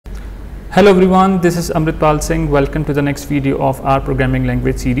Hello everyone, this is Amritpal Singh. Welcome to the next video of our programming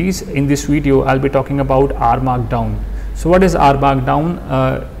language series. In this video, I'll be talking about R Markdown. So what is R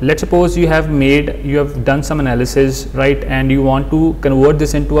Markdown? Let's suppose you have done some analysis, right, and you want to convert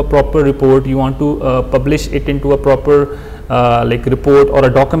this into a proper report. You want to publish it into a proper report or a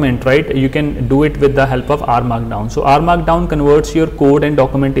document, right? You can do it with the help of R Markdown. So R Markdown converts your code and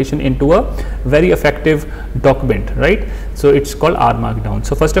documentation into a very effective document, right? So it's called R Markdown.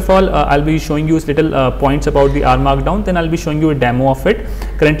 So first of all, I'll be showing you little points about the R Markdown. Then I'll be showing you a demo of it.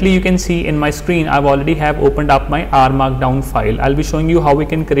 Currently, you can see in my screen, I've already have opened up my R Markdown file. I'll be showing you how we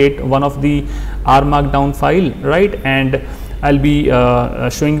can create one of the R Markdown file, right? And I'll be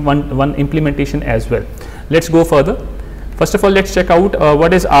showing one implementation as well. Let's go further. First of all, let's check out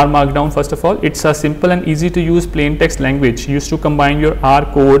what is R Markdown. First of all, it's a simple and easy to use plain text language used to combine your R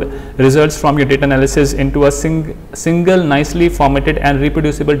code results from your data analysis into a single nicely formatted and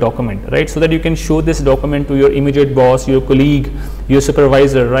reproducible document, right? So that you can show this document to your immediate boss, your colleague, your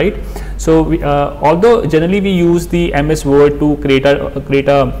supervisor, right? So although generally we use the MS Word to create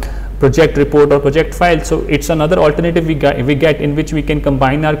a project report or project file, so it's another alternative we get in which we can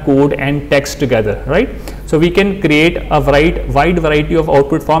combine our code and text together, right? So we can create a wide variety of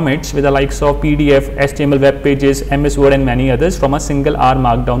output formats with the likes of PDF, HTML web pages, MS Word and many others from a single R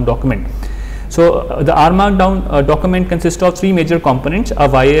Markdown document. So the R Markdown document consists of three major components: a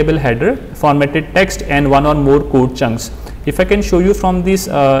YAML header, formatted text, and one or more code chunks. If I can show you from this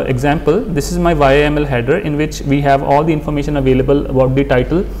example, this is my YAML header in which we have all the information available about the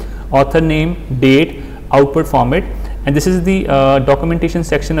title, author name, date, output format, and this is the documentation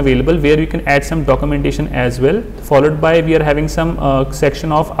section available where you can add some documentation as well. Followed by we are having some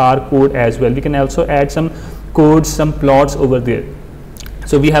section of R code as well. We can also add some codes, some plots over there.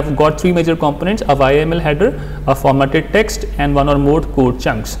 So we have got three major components: a YAML header, a formatted text, and one or more code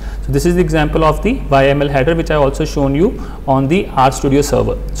chunks. So this is the example of the YAML header which I also shown you on the RStudio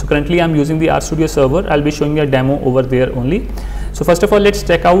server. So currently I'm using the RStudio server. I'll be showing you a demo over there only. So first of all, let's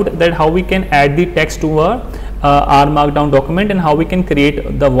check out that how we can add the text to a R Markdown document and how we can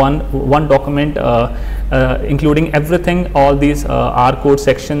create the one document including everything, all these R code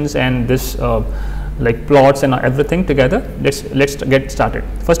sections and this like plots and everything together. Let's get started.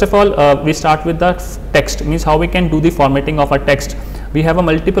 First of all, we start with the text, means how we can do the formatting of a text. We have a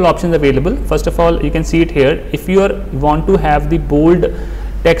multiple options available. First of all, you can see it here. If you want to have the bold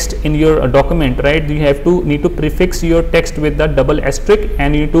text in your document, right, you need to prefix your text with the double asterisk,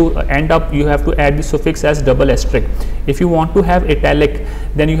 and you have to add the suffix as double asterisk. If you want to have italic,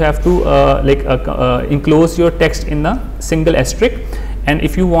 then you have to enclose your text in a single asterisk. And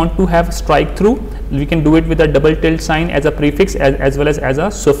if you want to have strike through, we can do it with a double tilde sign as a prefix as well as a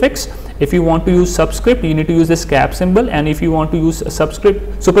suffix. If you want to use subscript, you need to use this cap symbol, and if you want to use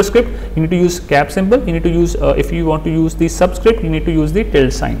superscript, you need to use cap symbol. You need to use if you want to use the subscript, you need to use the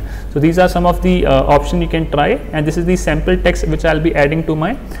tilde sign. So these are some of the options you can try, and this is the sample text which I'll be adding to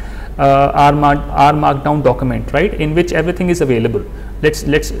my R Markdown document, right, in which everything is available. Let's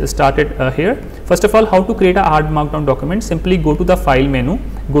start it here. First of all, how to create a R Markdown document? Simply go to the file menu,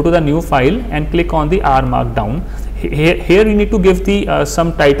 go to the new file and click on the R Markdown. Here you need to give the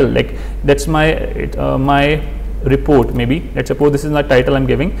some title, like that's my report. Maybe let's suppose this is the title I'm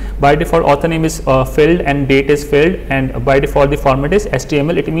giving. By default, author name is filled and date is filled, and by default the format is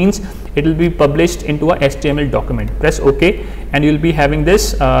HTML. It means it will be published into a HTML document. Press OK, and you will be having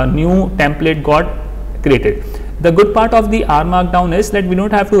this new template got created. The good part of the R Markdown is that we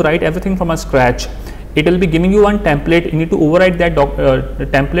don't have to write everything from a scratch. It will be giving you one template. You need to override that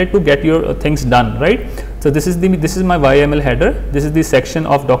template to get your things done, right? So this is my YAML header. This is the section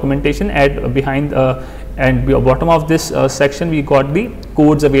of documentation. Behind and bottom of this section, we got the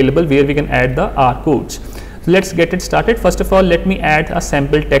codes available where we can add the R codes. So let's get it started. First of all, let me add a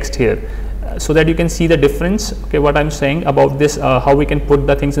sample text here, so that you can see the difference. Okay, what I'm saying about this, how we can put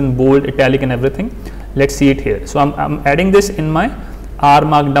the things in bold, italic and everything. Let's see it here. So I'm adding this in my R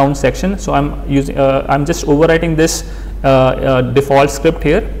Markdown section. So I'm just overwriting this default script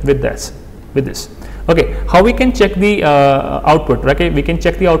here with this. Okay, how we can check the output? Okay, we can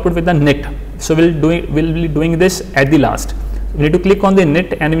check the output with the knit. So we'll be doing this at the last. We need to click on the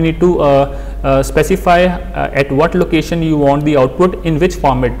knit, and we need to specify at what location you want the output, in which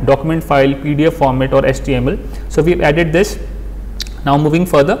format, document file, PDF format or HTML. So we've added this. Now moving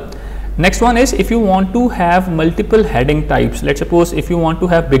further, next one is if you want to have multiple heading types. Let's suppose if you want to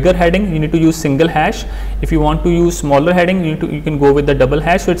have bigger heading, you need to use single hash. If you want to use smaller heading, you can go with the double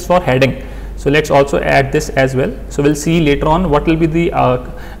hash. So it's for heading. So let's also add this as well. So we'll see later on what will be the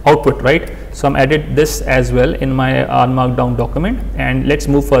output, right? So I'm added this as well in my R Markdown document, and let's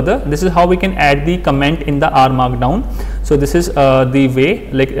move further. This is how we can add the comment in the R Markdown. So this is the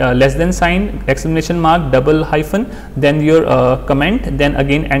way, like less than sign, exclamation mark, double hyphen, then your comment, then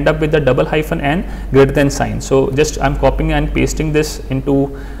again end up with the double hyphen and greater than sign. So just I'm copying and pasting this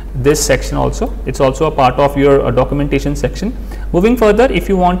into this section also. It's also a part of your documentation section. Moving further, if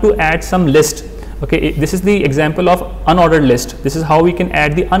you want to add some list, okay, this is the example of unordered list. This is how we can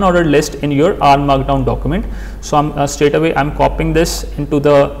add the unordered list in your R Markdown document. So I'm straight away I'm copying this into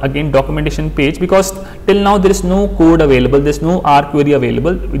the again documentation page, because till now there is no code available, there is no R query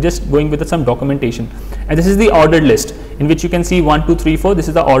available. We're just going with some documentation, and this is the ordered list in which you can see 1 2 3 4. This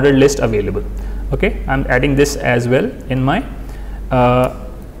is the ordered list available. Okay, I'm adding this as well in my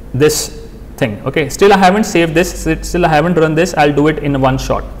this thing. Okay, still I haven't saved this, still I haven't run this. I'll do it in one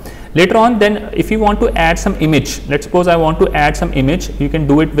shot. Later on, then if you want to add some image, let's suppose I want to add some image, you can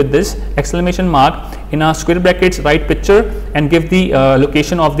do it with this exclamation mark in a square brackets, write picture and give the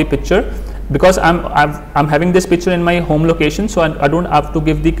location of the picture, because I'm having this picture in my home location, so I don't have to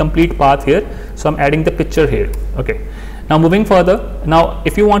give the complete path here. So I'm adding the picture here. Okay. Now moving further, now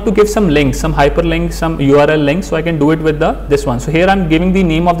if you want to give some links, some hyperlink, some URL link, so I can do it with this one. So here I'm giving the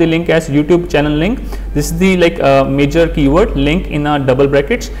name of the link as YouTube channel link. This is the major keyword link in a double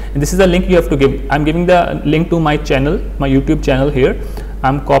brackets, and this is the link you have to give. I'm giving the link to my channel, my YouTube channel here.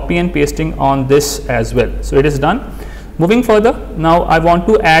 I'm copy and pasting on this as well. So it is done. Moving further, now I want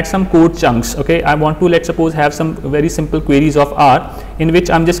to add some code chunks. Okay, I want to, let's suppose, have some very simple queries of R in which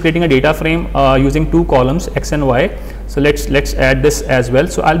I'm just creating a data frame using 2 columns X and Y. So let's add this as well.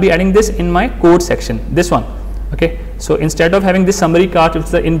 So I'll be adding this in my code section, this one. Okay, so instead of having this summary card, it's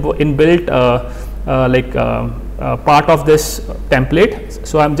the inbuilt part of this template.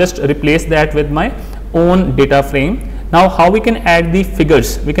 So I'm just replace that with my own data frame. Now how we can add the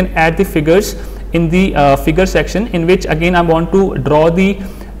figures? We can add the figures in the figure section, in which again I want to draw the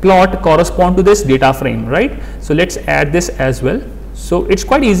plot correspond to this data frame, right? So let's add this as well. So it's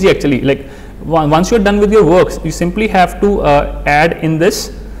quite easy actually. Like once you're done with your works, you simply have to add in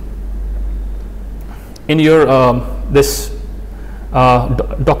this in your this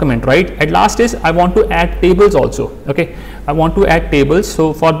document, right? At last is I want to add tables also. Okay, I want to add tables.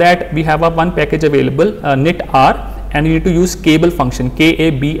 So for that we have one package available, knit R, and you need to use cable function,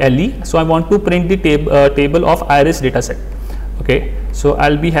 KABLE. So I want to print the table of iris dataset. Okay, so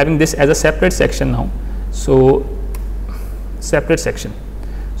I'll be having this as a separate section now. So separate section.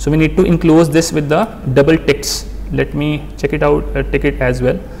 So we need to enclose this with the double ticks. Let me check it out, tick it as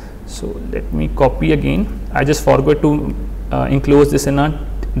well. So let me copy again. I just forgot to enclose this in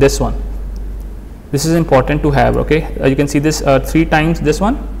this one. This is important to have. Okay, you can see this 3 times this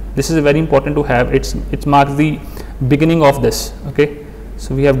one. This is very important to have. It marks the beginning of this. Okay,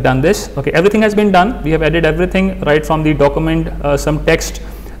 so we have done this. Okay, everything has been done. We have added everything right from the document, some text,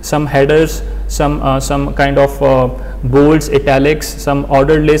 some headers, some kind of bolds, italics, some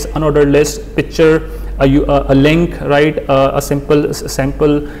ordered list, unordered list, picture, a link, right, a simple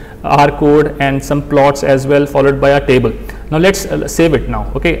sample R code, and some plots as well, followed by a table. Now let's save it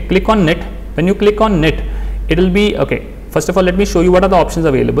now. Okay, click on knit. When you click on knit, it will be okay. First of all, let me show you what are the options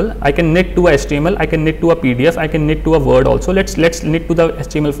available. I can knit to a HTML, I can knit to a PDF, I can knit to a Word also. Let's knit to the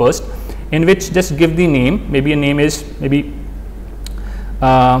HTML first, in which just give the name. Maybe a name is maybe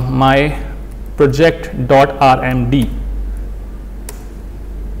my project.rmd.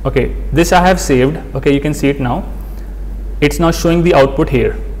 Okay, this I have saved. Okay, you can see it now. It's now showing the output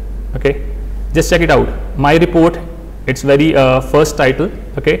here. Okay, just check it out. My report, it's very first title.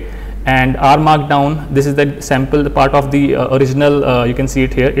 Okay, and R Markdown, this is the sample, the part of the original, you can see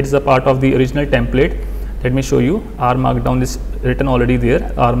it here. It's the part of the original template. Let me show you. R Markdown is written already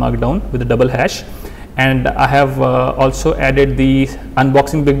there, R Markdown with a double hash. And I have also added the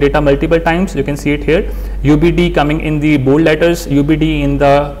unboxing big data multiple times. You can see it here. UBD coming in the bold letters, UBD in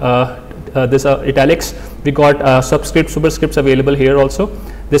the this italics. We got subscripts, superscripts available here also.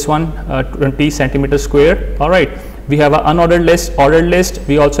 This one 20 centimeters square. All right. We have an unordered list, ordered list.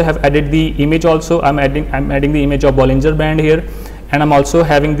 We also have added the image also. I'm adding the image of Bollinger Band here, and I'm also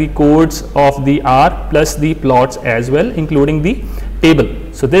having the codes of the R plus the plots as well, including the table.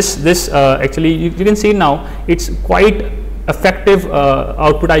 So this actually you can see now it's quite effective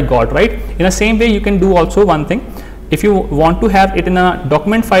output I got, right? In the same way, you can do also one thing. If you want to have it in a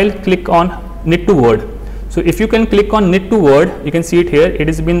document file, click on knit to Word. So if you can click on knit to Word, you can see it here. It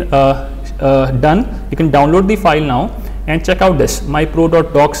has been done. You can download the file now and check out this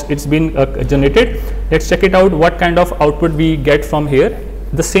mypro.docs. It's been generated. Let's check it out. What kind of output we get from here?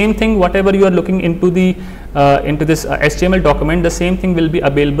 The same thing, whatever you are looking into the into this HTML document, the same thing will be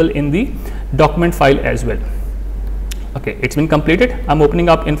available in the document file as well. Okay, it's been completed. I'm opening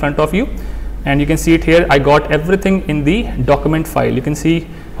up in front of you, and you can see it here. I got everything in the document file. You can see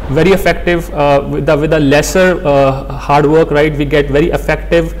very effective with the lesser hard work, right? We get very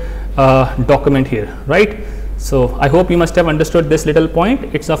effective document here, right? So I hope you must have understood this little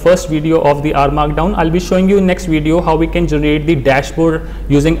point. It's the first video of the R Markdown. I'll be showing you in next video how we can generate the dashboard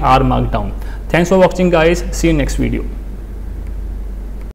using R Markdown. Thanks for watching, guys. See you next video.